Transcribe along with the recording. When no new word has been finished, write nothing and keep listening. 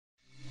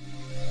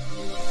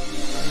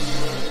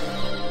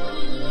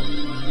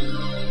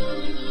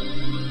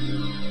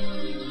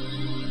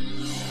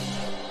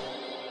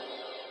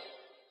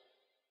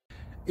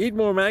Eat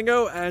more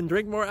mango and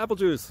drink more apple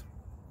juice.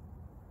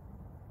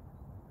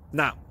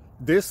 Now,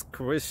 this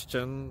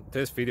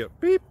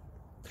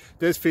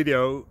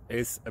video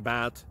is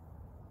about...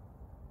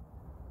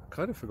 I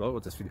kind of forgot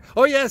what this video...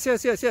 Oh, yes.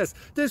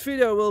 This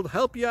video will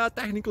help you out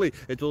technically.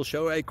 It will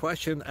show a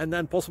question and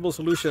then possible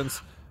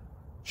solutions.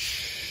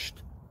 Shh.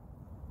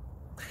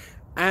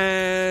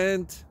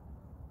 And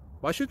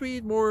why should we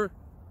eat more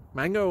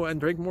mango and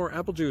drink more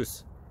apple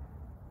juice?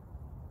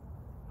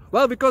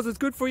 Well, because it's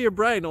good for your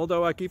brain,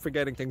 although I keep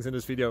forgetting things in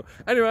this video.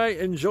 Anyway,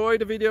 enjoy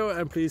the video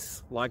and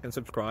please like and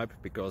subscribe,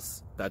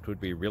 because that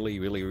would be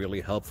really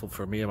helpful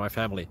for me and my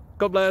family.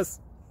 God bless!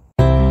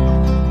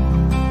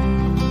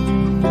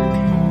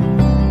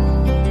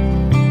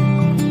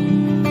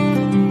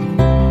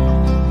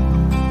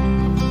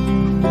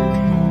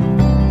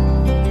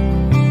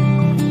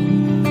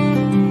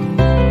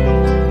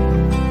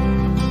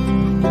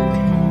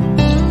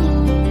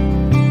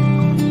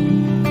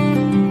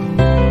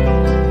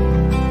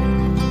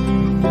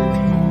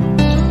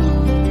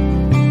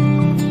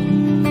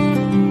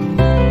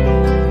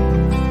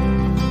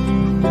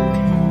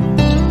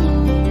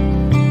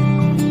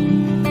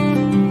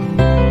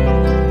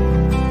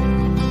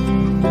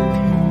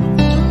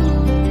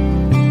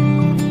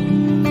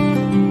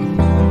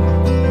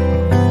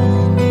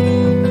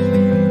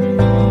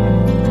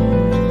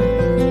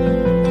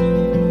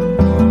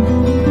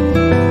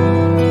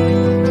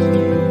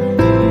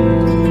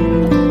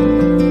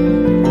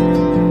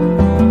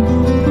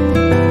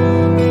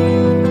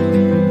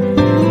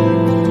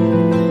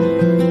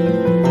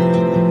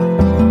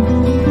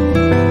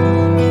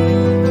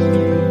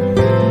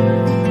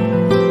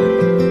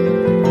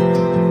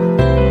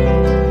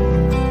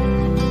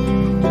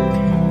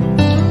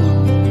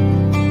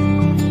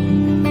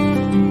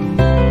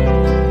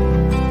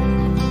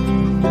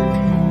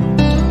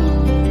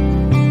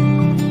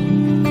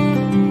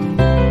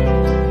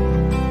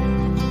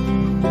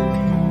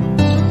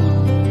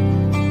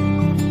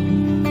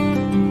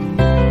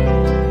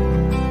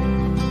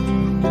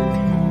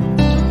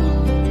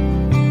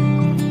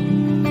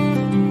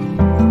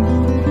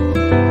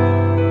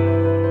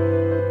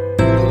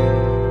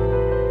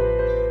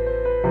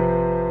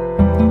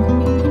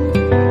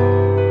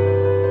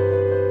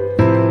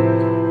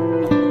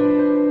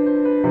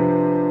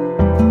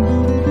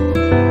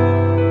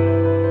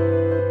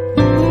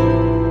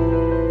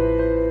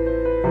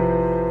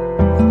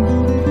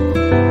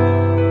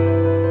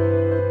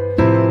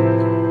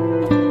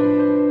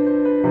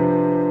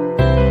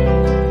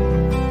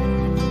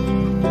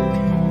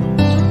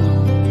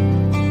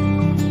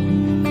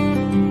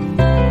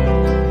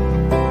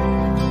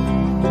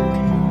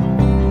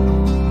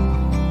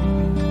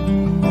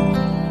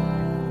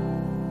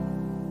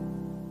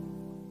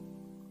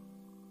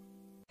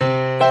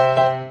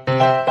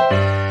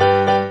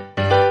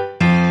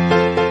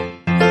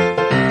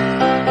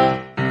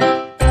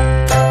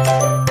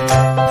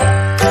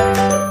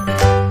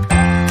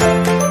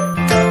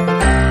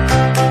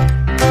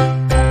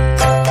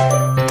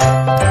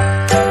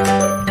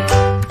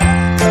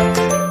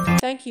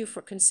 Thank you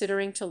for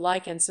considering to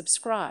like and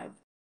subscribe.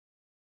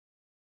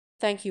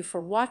 Thank you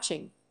for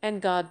watching,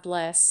 and God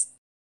bless.